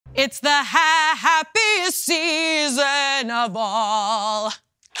It's the happiest season of all.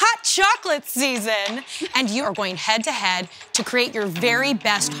 Hot chocolate season. And you are going head-to-head to create your very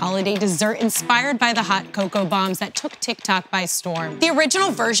best holiday dessert inspired by the hot cocoa bombs that took TikTok by storm. The original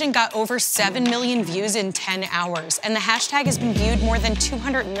version got over 7 million views in 10 hours, and the hashtag has been viewed more than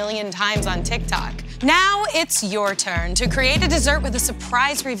 200 million times on TikTok. Now it's your turn to create a dessert with a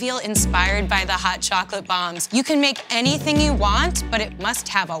surprise reveal inspired by the hot chocolate bombs. You can make anything you want, but it must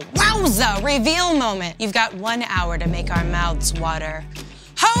have a wowza reveal moment. You've got 1 hour to make our mouths water.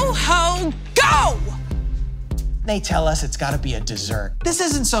 Ho, ho, go! They tell us it's gotta be a dessert. This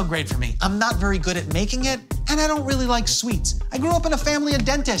isn't so great for me. I'm not very good at making it, and I don't really like sweets. I grew up in a family of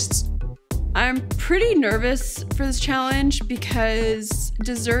dentists. I'm pretty nervous for this challenge because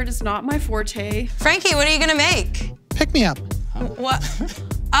dessert is not my forte. Frankie, what are you gonna make? Pick me up. What?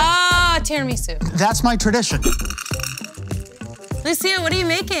 Tiramisu. That's my tradition. Lucia, what are you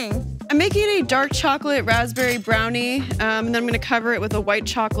making? I'm making a dark chocolate raspberry brownie, and then I'm gonna cover it with a white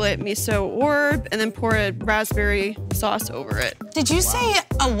chocolate miso orb, and then pour a raspberry sauce over it. Did you say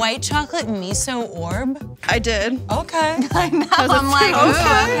a white chocolate miso orb? I did. Okay. I know, I'm like,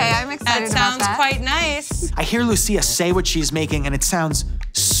 okay, I'm excited That sounds about that. quite nice. I hear Lucia say what she's making, and it sounds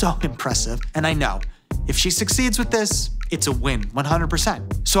so impressive. And I know, if she succeeds with this, it's a win,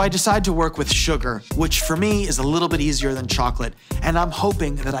 100%. So I decide to work with sugar, which for me is a little bit easier than chocolate, and I'm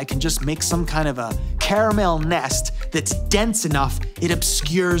hoping that I can just make some kind of a caramel nest that's dense enough it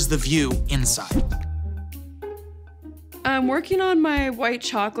obscures the view inside. I'm working on my white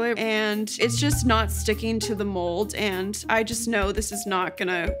chocolate, and it's just not sticking to the mold, and I just know this is not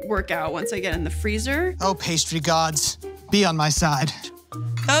gonna work out once I get in the freezer. Oh, pastry gods, be on my side.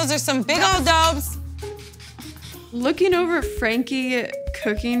 Those are some big old domes. Looking over Frankie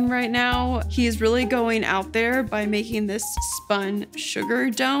cooking right now, he's really going out there by making this spun sugar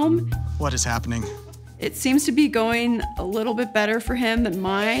dome. What is happening? It seems to be going a little bit better for him than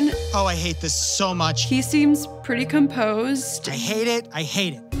mine. Oh, I hate this so much. He seems pretty composed. I hate it, I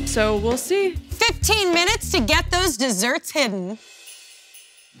hate it. So we'll see. 15 minutes to get those desserts hidden.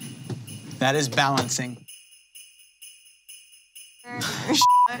 That is balancing.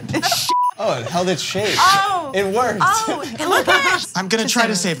 Oh, it held its shape. Oh! It worked. Oh, look at it! I'm gonna try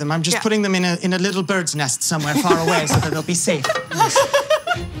to save them. I'm just putting them in a little bird's nest somewhere far away so that they'll be safe.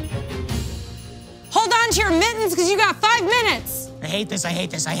 Hold on to your mittens because you got 5 minutes. I hate this, I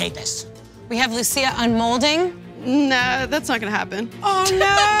hate this, I hate this. We have Lucia unmolding. Nah, that's not gonna happen. Oh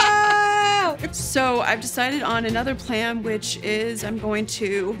no! So I've decided on another plan, which is I'm going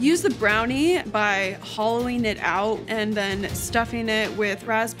to use the brownie by hollowing it out and then stuffing it with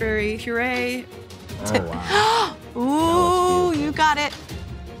raspberry puree. Oh, wow. Ooh, you got it.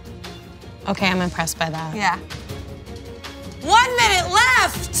 Okay, I'm impressed by that. Yeah. 1 minute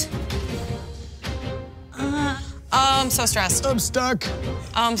left! I'm so stressed. I'm stuck.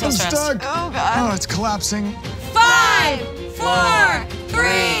 I'm so stressed. Stuck. Oh, God. Oh, it's collapsing. 5, 4,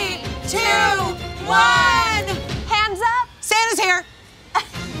 3, 2, 1. Hands up. Santa's here.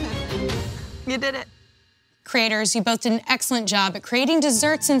 You did it. Creators, you both did an excellent job at creating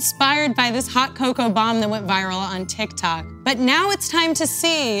desserts inspired by this hot cocoa bomb that went viral on TikTok. But now it's time to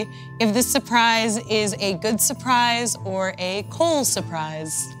see if this surprise is a good surprise or a coal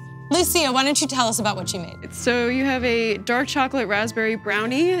surprise. Lucia, why don't you tell us about what you made? So you have a dark chocolate raspberry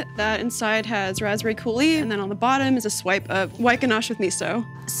brownie that inside has raspberry coulis, and then on the bottom is a swipe of white ganache with miso.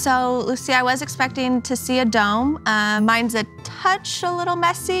 So, Lucy, I was expecting to see a dome. Mine's a touch a little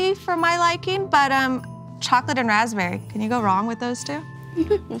messy for my liking, but chocolate and raspberry. Can you go wrong with those two?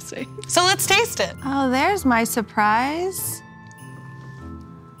 We'll see. So let's taste it. Oh, there's my surprise.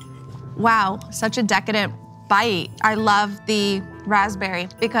 Wow, such a decadent bite. I love the raspberry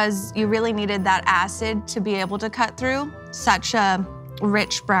because you really needed that acid to be able to cut through such a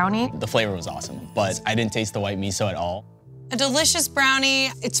rich brownie. The flavor was awesome, but I didn't taste the white miso at all. A delicious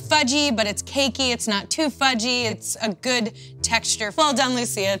brownie. It's fudgy, but it's cakey. It's not too fudgy. It's a good texture. Well done,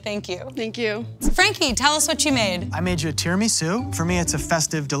 Lucia. Thank you. Thank you. Frankie, tell us what you made. I made you a tiramisu. For me, it's a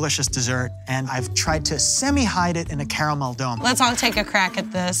festive, delicious dessert, and I've tried to semi-hide it in a caramel dome. Let's all take a crack at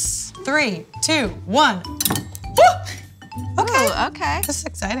this. 3, 2, 1. Woo! Okay. Ooh, okay. This is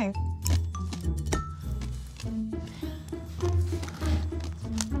exciting.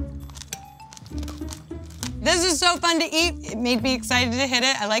 This is so fun to eat. It made me excited to hit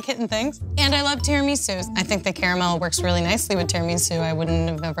it. I like hitting things. And I love tiramisu. I think the caramel works really nicely with tiramisu. I wouldn't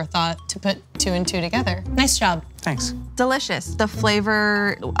have ever thought to put 2 and 2 together. Nice job. Thanks. Delicious. The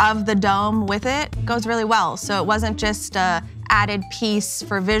flavor of the dome with it goes really well. So it wasn't just a added piece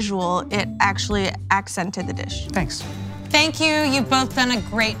for visual, it actually accented the dish. Thanks. Thank you, you've both done a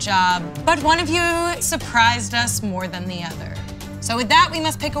great job. But one of you surprised us more than the other. So with that, we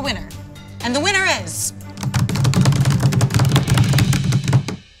must pick a winner. And the winner is...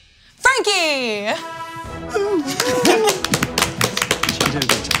 Frankie! She did a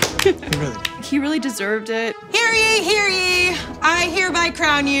good job. He really did. He really deserved it. Hear ye, hear ye! I hereby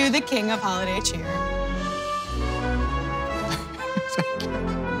crown you the king of holiday cheer.